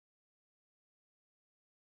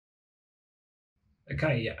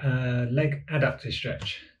Okay, leg adductor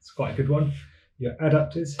stretch. It's quite a good one. Your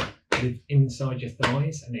adductors live inside your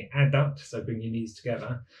thighs and they adduct, so bring your knees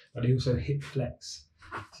together, but they also hip flex.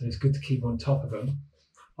 So it's good to keep on top of them.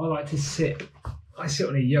 I like to sit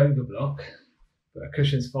on a yoga block, but a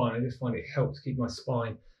cushion's fine. I just find it helps keep my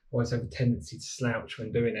spine. I always have a tendency to slouch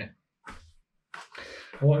when doing it.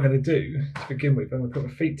 And what I'm going to do to begin with, I'm going to put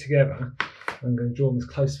my feet together. I'm going to draw them as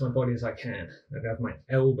close to my body as I can. I'm going to have my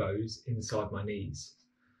elbows inside my knees.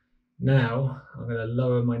 Now I'm going to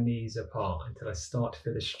lower my knees apart until I start to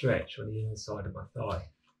feel a stretch on the inside of my thigh.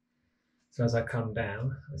 So as I come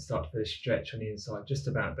down, I start to feel a stretch on the inside, just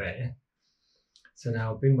about there. So now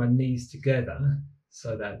I'll bring my knees together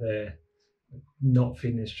so that they're not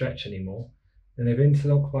feeling a stretch anymore. Then I've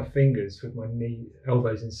interlocked my fingers with my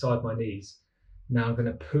elbows inside my knees. Now I'm going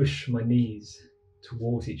to push my knees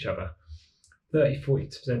towards each other.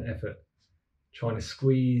 30-40% effort, trying to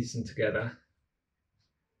squeeze them together.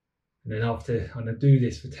 And then after, I'm going to do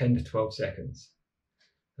this for 10 to 12 seconds.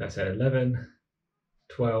 That's at 11,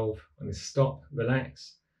 12, I'm going to stop,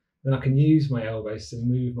 relax. Then I can use my elbows to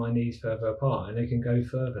move my knees further apart and they can go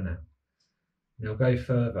further now. And I'll go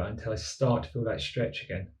further until I start to feel that stretch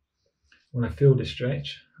again. When I feel the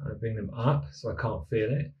stretch, I bring them up so I can't feel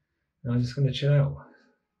it. And I'm just going to chill out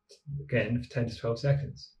again for 10 to 12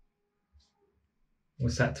 seconds.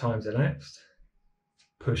 Once that time's elapsed,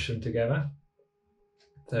 push them together,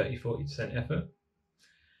 30-40% effort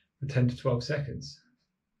for 10 to 12 seconds.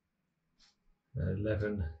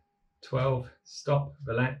 11, 12, stop,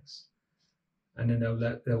 relax, and then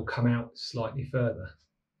they'll come out slightly further.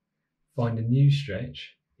 Find a new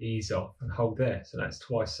stretch, ease off and hold there. So that's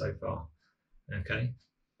twice so far. Okay,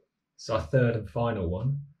 so our third and final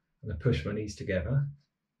one, I'm going to push my knees together.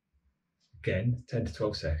 Again, 10 to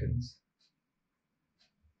 12 seconds.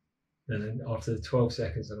 And then after the 12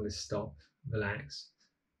 seconds, I'm going to stop, relax,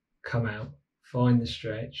 come out, find the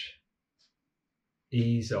stretch,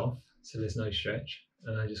 ease off so there's no stretch,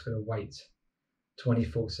 and I'm just going to wait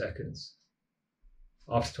 24 seconds.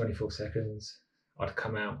 After 24 seconds, I'd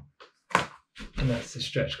come out, and that's the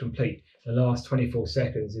stretch complete. The last 24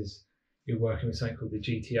 seconds is you're working with something called the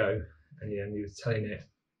GTO, and you're telling it,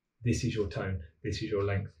 this is your tone, this is your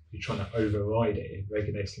length. You're trying to override it, it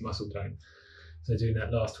regulates the muscle tone. So doing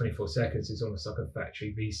that last 24 seconds is almost like a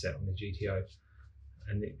factory reset on the GTO,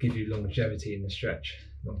 and it gives you longevity in the stretch,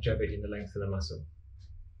 longevity in the length of the muscle.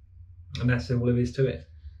 And that's all there is to it.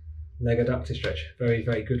 Leg adductor stretch, very,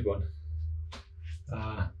 very good one.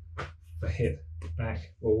 For hip,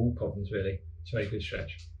 back, or all problems really. It's a very good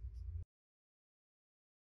stretch.